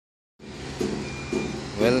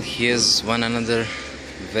Well, here's another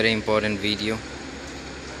very important video.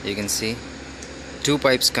 You can see two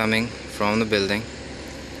pipes coming from the building,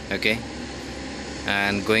 okay,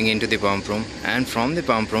 and going into the pump room, and from the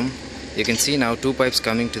pump room you can see now two pipes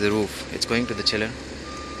coming to the roof. It's going to the chiller.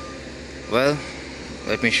 Well,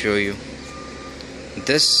 let me show you.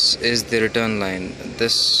 This is the return line.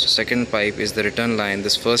 This second pipe is the return line.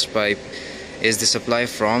 This first pipe is the supply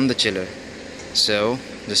from the chiller. So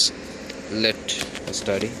just let us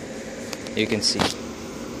study. You can see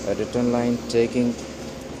a return line taking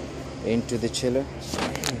into the chiller.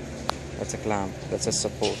 That's a clamp, that's a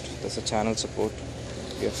support, that's a channel support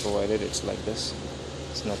we have provided. It's like this.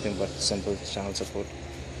 It's nothing but simple channel support.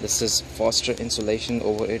 This is Foster insulation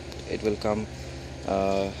over it. It will come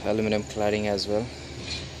aluminum cladding as well.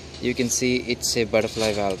 You can see it's a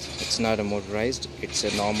butterfly valve. It's not a motorized, it's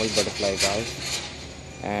a normal butterfly valve.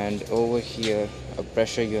 And over here a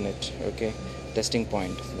pressure unit, okay, testing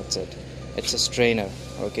point. That's it. It's a strainer,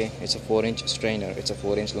 okay, it's a 4-inch strainer. It's a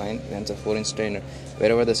 4-inch line and it's a 4-inch strainer.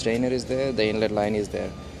 Wherever the strainer is there, the inlet line is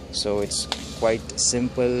there. So it's quite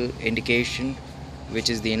simple indication which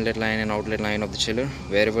is the inlet line and outlet line of the chiller.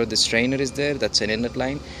 Wherever the strainer is there, that's an inlet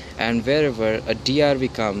line, and wherever a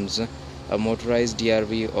DRV comes, a motorized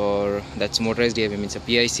DRV, or that's motorized DRV means a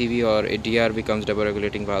PICV, or a DRV comes, double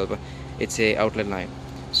regulating valve, it's a outlet line.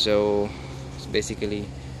 So it's basically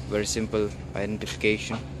very simple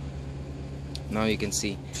identification. Now you can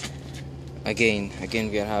see again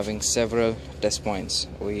we are having several test points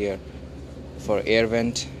over here for air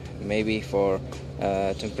vent, maybe for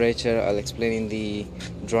temperature. I'll explain in the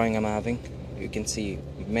drawing I'm having. You can see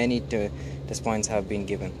many test points have been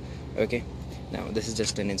given. Okay, now this is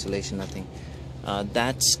just an insulation, nothing.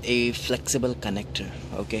 That's a flexible connector,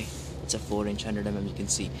 okay, it's a 4-inch 100 mm, you can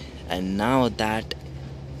see. And now that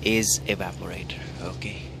is evaporator,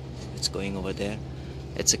 okay, it's going over there.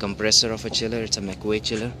 It's a compressor of a chiller. It's a McWay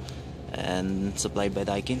chiller and supplied by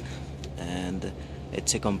Daikin, and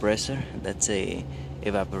it's a compressor. That's a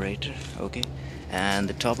evaporator, okay. And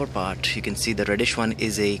the topper part, you can see the reddish one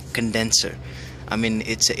is a condenser. I mean,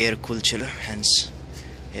 it's an air cooled chiller, hence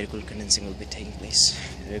air cooled condensing will be taking place.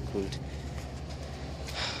 Air cooled.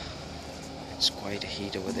 It's quite a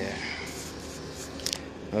heat over there.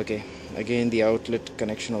 Okay, again the outlet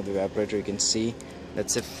connection of the evaporator, you can see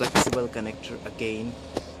that's a flexible connector again,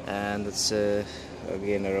 and it's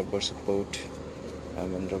again a rubber support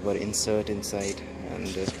and rubber insert inside and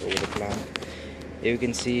over the clamp. You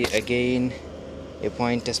can see again a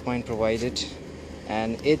test point provided,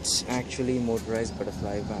 and it's actually motorized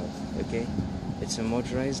butterfly valve, okay, it's a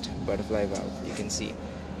motorized butterfly valve. You can see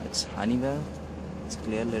it's Honeywell, it's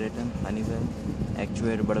clearly written Honeywell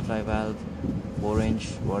actuator butterfly valve,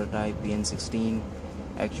 4-inch water type, PN16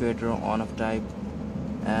 actuator on off type,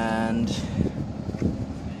 and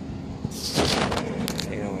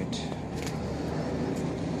you know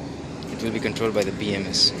it will be controlled by the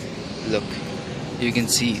BMS. Look, you can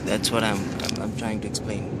see that's what I'm trying to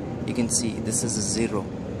explain. You can see this is a 0.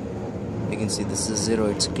 You can see this is 0.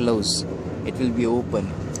 It's closed. It will be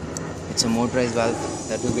open. It's a motorized valve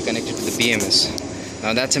that will be connected to the BMS.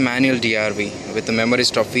 Now that's a manual DRV with the memory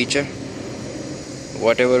stop feature.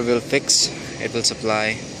 Whatever will fix, it will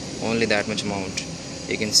supply only that much amount.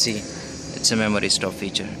 You can see it's a memory stop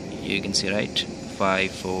feature. You can see, right,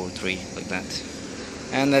 5, 4, 3, like that.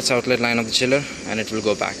 And that's outlet line of the chiller, and it will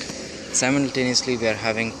go back. Simultaneously we are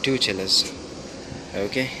having two chillers,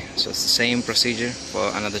 okay, so it's the same procedure for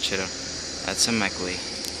another chiller. That's a McWay.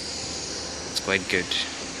 It's quite good.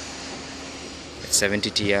 It's 70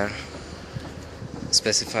 TR.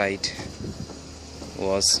 Specified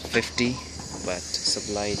was 50, but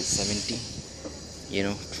supplied is 70. You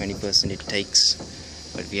know, 20% it takes,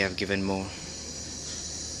 but we have given more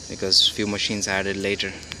because few machines added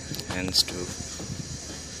later, and to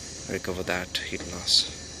recover that heat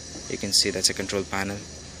loss. You can see that's a control panel.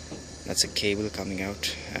 That's a cable coming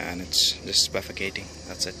out, and it's just bifurcating.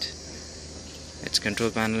 That's it. It's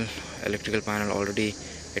control panel, electrical panel already.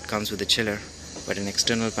 It comes with the chiller, but an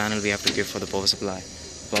external panel we have to give for the power supply.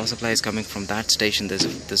 Power supply is coming from that station.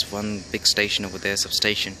 There's one big station over there,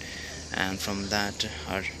 substation, and from that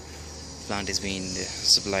our plant is being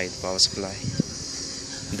supplied, power supply.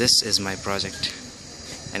 This is my project,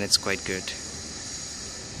 and it's quite good.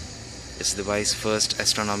 It's the Vice First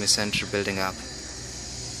Astronomy Center building up.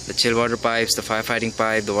 The chill water pipes, the firefighting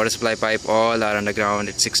pipe, the water supply pipe, all are underground.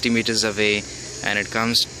 It's 60 meters away, and it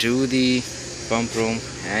comes to the pump room,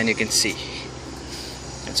 and you can see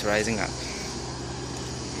it's rising up.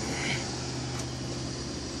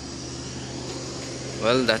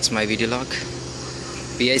 Well, that's my video log.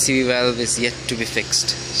 PICV valve is yet to be fixed,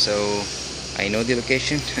 so I know the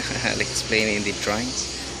location. I'll explain in the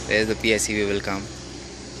drawings where the PICV will come.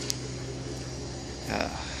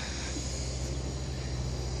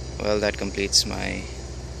 Well, that completes my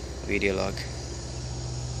video log.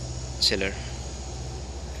 Chiller.